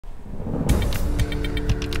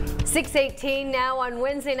6:18 now on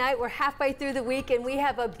Wednesday night. We're halfway through the week and we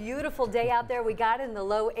have a beautiful day out there. We got in the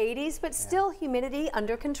low 80s, but still humidity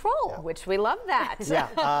under control, which we love that.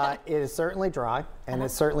 Yeah, it is certainly dry and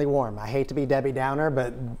it's certainly warm. I hate to be Debbie Downer,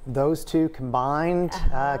 but those two combined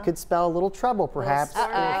could spell a little trouble perhaps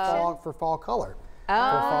for fall color. Oh, no,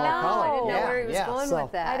 I didn't know where he was going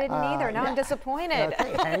with that. I didn't either. Now I'm disappointed.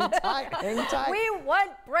 Okay, hang tight, hang tight. We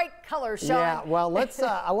want bright colors, Sean. Yeah, well, let's,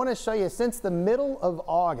 I want to show you, since the middle of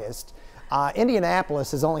August,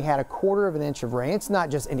 Indianapolis has only had 1/4 of an inch of rain. It's not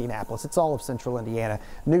just Indianapolis, it's all of central Indiana.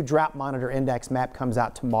 New drought monitor index map comes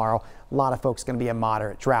out tomorrow. A lot of folks going to be a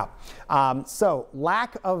moderate drought. So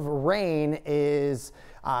lack of rain is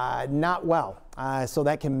not well. So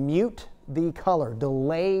that can mute the color,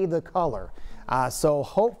 delay the color. So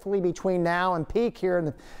hopefully between now and peak here in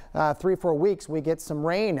the 3-4 weeks, we get some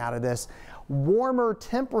rain out of this. Warmer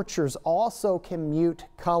temperatures also can mute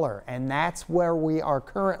color, and that's where we are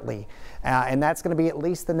currently. And that's going to be at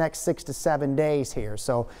least the next 6 to 7 days here.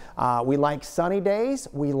 So we like sunny days,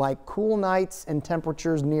 we like cool nights and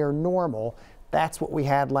temperatures near normal. That's what we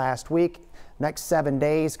had last week. Next 7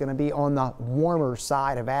 days going to be on the warmer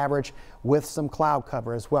side of average with some cloud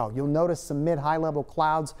cover as well. You'll notice some mid-high level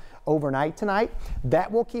clouds overnight tonight.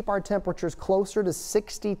 That will keep our temperatures closer to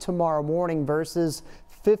 60 tomorrow morning versus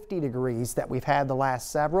 50 degrees that we've had the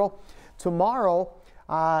last several. Tomorrow,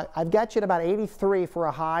 I've got you at about 83 for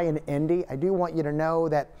a high in Indy. I do want you to know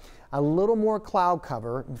that a little more cloud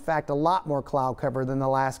cover, in fact, a lot more cloud cover than the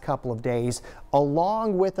last couple of days,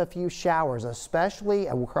 along with a few showers, especially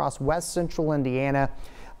across west central Indiana,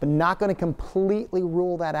 but not going to completely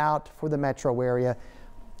rule that out for the metro area.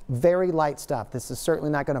 Very light stuff. This is certainly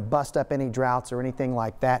not going to bust up any droughts or anything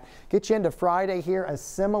like that. Get you into Friday here, a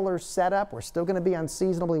similar setup. We're still going to be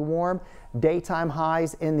unseasonably warm, daytime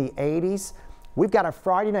highs in the 80s. We've got a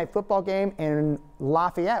Friday night football game in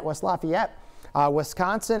Lafayette, West Lafayette,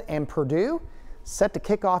 Wisconsin and Purdue, set to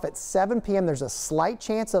kick off at 7 p.m. There's a slight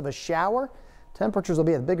chance of a shower. Temperatures will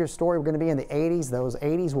be a bigger story. We're going to be in the 80s. Those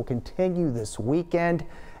 80s will continue this weekend.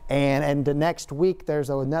 And the next week, there's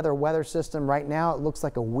another weather system. Right now, it looks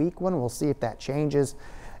like a weak one. We'll see if that changes.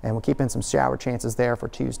 And we'll keep in some shower chances there for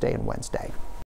Tuesday and Wednesday.